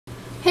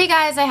Hey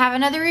guys, I have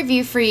another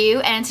review for you,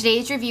 and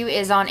today's review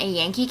is on a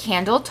Yankee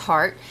Candle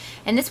tart,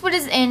 and this one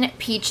is in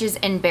Peaches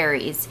and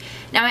Berries.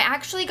 Now I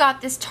actually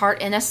got this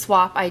tart in a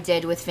swap I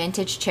did with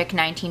Vintage Chick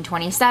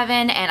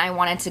 1927, and I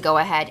wanted to go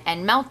ahead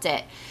and melt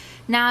it.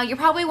 Now you're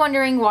probably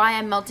wondering why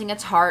I'm melting a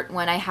tart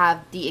when I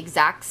have the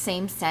exact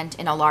same scent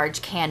in a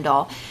large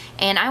candle,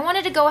 and I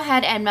wanted to go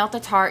ahead and melt the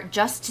tart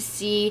just to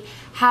see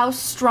how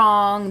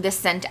strong the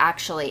scent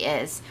actually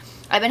is.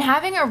 I've been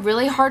having a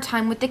really hard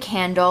time with the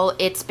candle.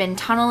 It's been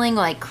tunneling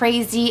like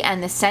crazy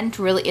and the scent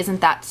really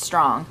isn't that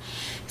strong.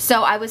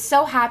 So I was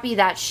so happy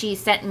that she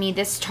sent me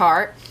this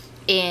tart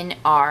in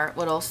our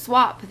little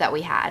swap that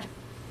we had.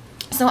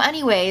 So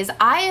anyways,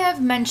 I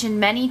have mentioned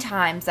many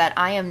times that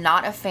I am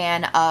not a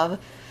fan of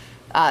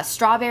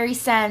strawberry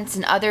scents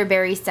and other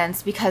berry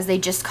scents because they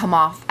just come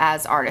off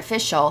as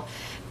artificial.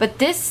 But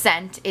this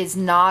scent is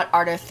not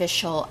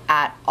artificial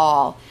at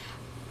all.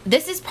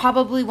 This is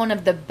probably one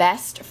of the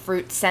best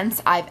fruit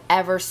scents I've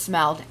ever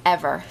smelled,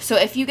 ever. So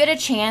if you get a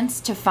chance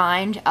to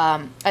find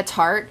a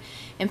tart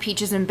in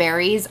Peaches and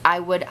Berries, I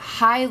would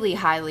highly,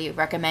 highly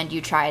recommend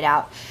you try it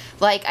out.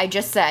 Like I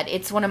just said,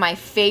 it's one of my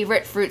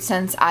favorite fruit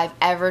scents I've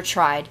ever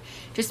tried,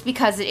 just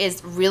because it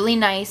is really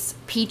nice,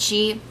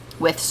 peachy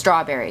with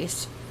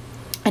strawberries.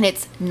 And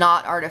it's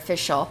not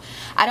artificial.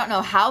 I don't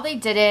know how they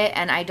did it,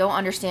 and I don't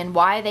understand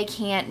why they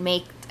can't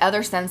make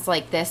other scents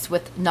like this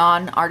with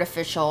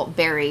non-artificial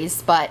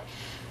berries, but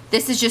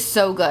this is just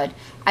so good.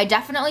 I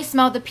definitely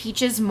smell the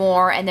peaches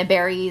more and the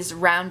berries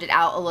round it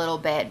out a little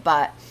bit,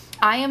 but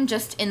I am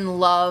just in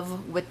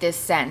love with this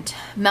scent.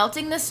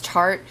 Melting this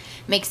tart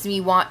makes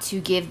me want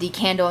to give the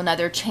candle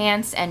another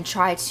chance and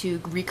try to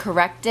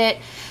recorrect it.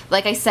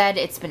 Like I said,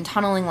 it's been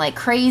tunneling like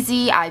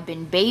crazy. I've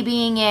been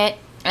babying it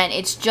and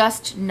it's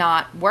just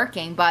not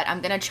working, but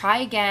I'm gonna try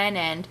again,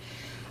 and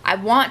I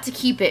want to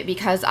keep it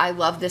because I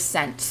love this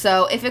scent.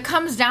 So if it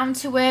comes down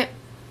to it,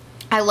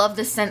 I love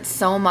this scent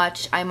so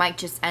much, I might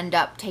just end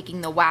up taking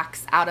the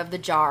wax out of the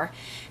jar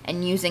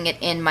and using it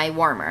in my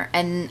warmer.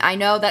 And I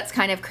know that's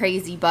kind of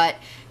crazy, but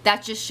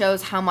that just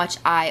shows how much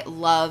I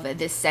love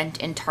this scent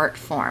in tart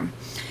form.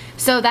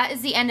 So that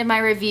is the end of my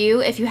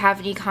review. If you have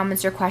any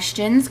comments or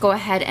questions, go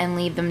ahead and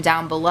leave them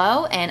down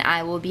below, and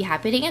I will be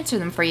happy to answer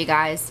them for you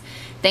guys.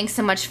 Thanks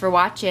so much for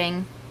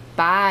watching.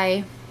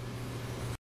 Bye.